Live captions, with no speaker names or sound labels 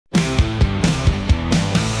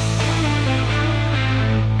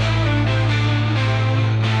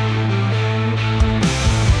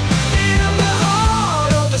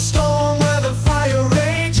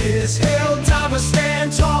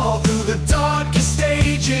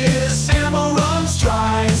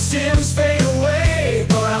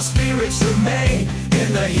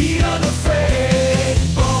the heat of the fray.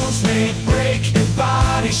 Bones may break and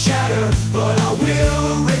bodies shatter, but our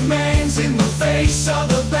will remains in the face of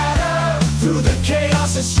the batter. Through the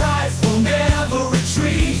chaos and strife, we'll never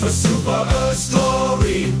retreat. For Super Earth's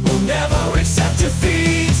glory, we'll never accept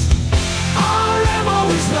defeat. Our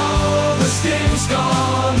ammo is low, the sting's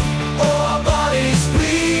gone, our bodies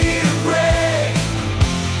bleed and break.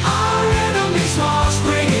 Our enemies march,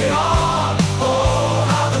 bring it on. Oh,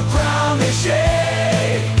 how the ground may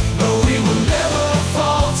shake. But we will never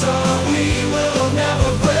falter, we will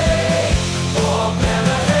never break. For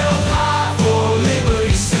banner held high for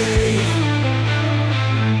liberty's sake.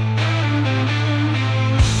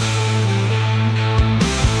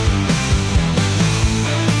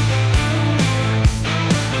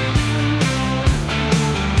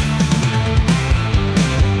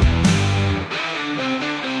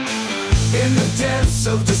 In the depths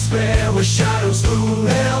of despair, where shadows loom,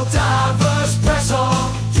 Helldivers press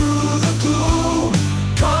on through the gloom.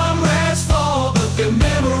 Comrades fall, but their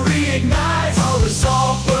memory ignites. Our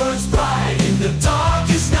resolve burns bright in the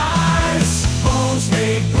darkest nights. Bones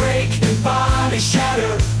may break and bodies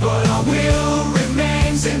shatter, but our will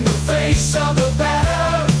remains in the face of the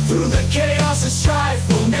batter. Through the chaos and strife,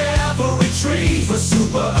 we'll never retreat. For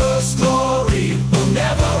Super Earth's glory, we'll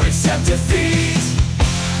never accept defeat.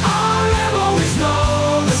 Our ammo is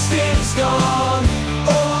known, the sting's gone,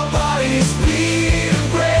 our bodies bleed and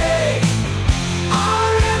break.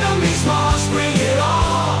 Our enemies march, bring it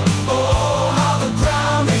on. Oh, how the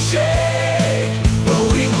ground may shake. But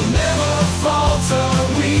we will never falter,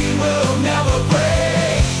 we will never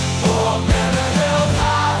break. For banner held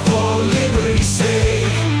high for liberty's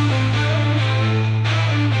sake.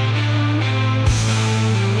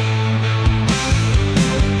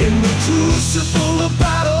 In the crucible of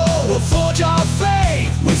battle, we'll forge our fate.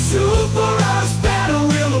 With Super Earth's banner,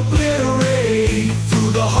 we'll obliterate.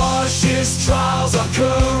 Through the harshest trials, our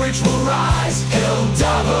courage will rise.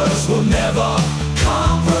 Helldivers will never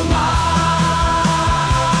compromise.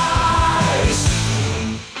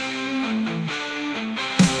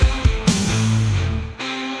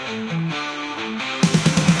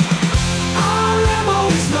 Our ammo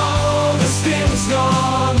is known, the sting's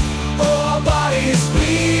gone, our bodies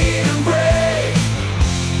bleed and break.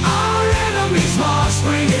 Our enemies march,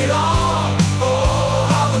 bring it on. Oh,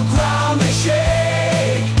 how the ground may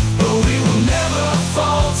shake. But we will never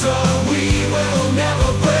falter, we will never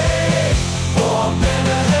break. For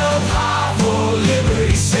banner held high for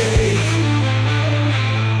liberty's sake.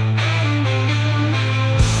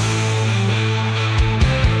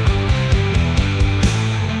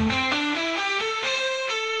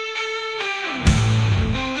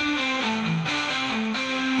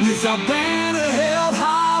 With our banner held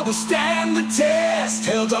high, we'll stand the test.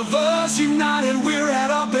 Helldivers united, we're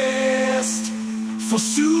at our best. For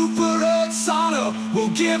Super Earth's honor, we'll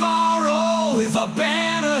give our all. With our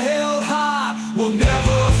banner held high, we'll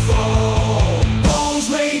never fall. Bones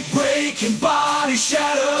may break and bodies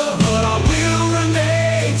shatter, but our will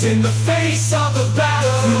remains in the face of the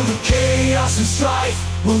battle. Through the chaos and strife,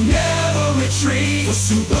 we'll never retreat. For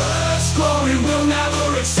Super Earth's glory, we'll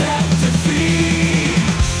never accept defeat.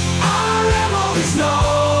 Our ammo is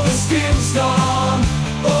known, the sting's gone,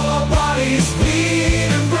 our bodies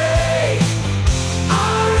bleed and break.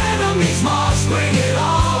 Our enemies march, bring it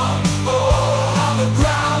on. Oh, how the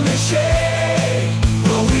ground may shake.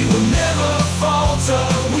 But we will never falter,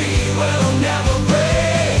 we will never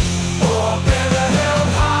break. For banner held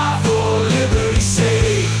high for liberty's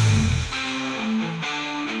sake.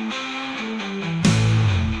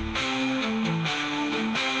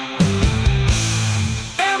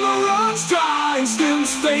 Emeralds dry and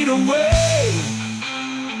stims fade away,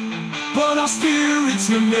 but our spirits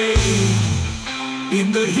remain.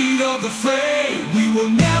 In the heat of the fray, we will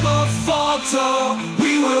never falter,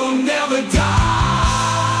 we will never die.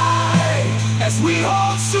 As we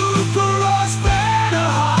hold Super Earth's banner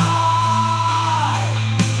high.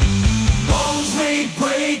 Bones may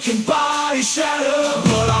break and bodies shatter,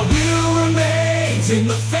 but our will remains in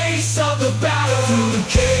the face of the battle. Through the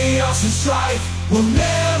chaos and strife, we'll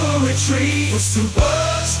never retreat. For Super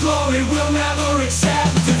Earth's glory, we'll never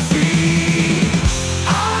accept defeat.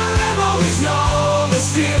 Our ammo is known, the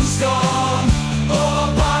sting's gone, our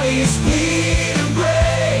bodies bleed and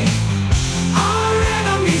break. Our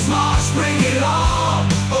enemies march, bring it on.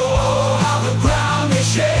 Oh, how the ground may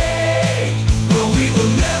shake. But we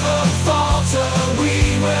will never falter, we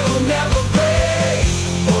will never break.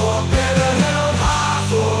 For banner held high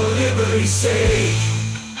for liberty's sake.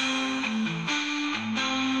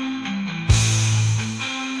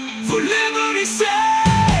 For liberty's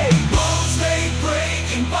sake. Bones may break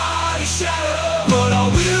and bodies shatter, but our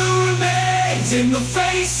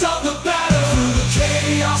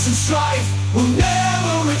strife will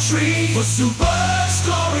never retreat, for Super's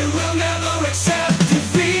glory will never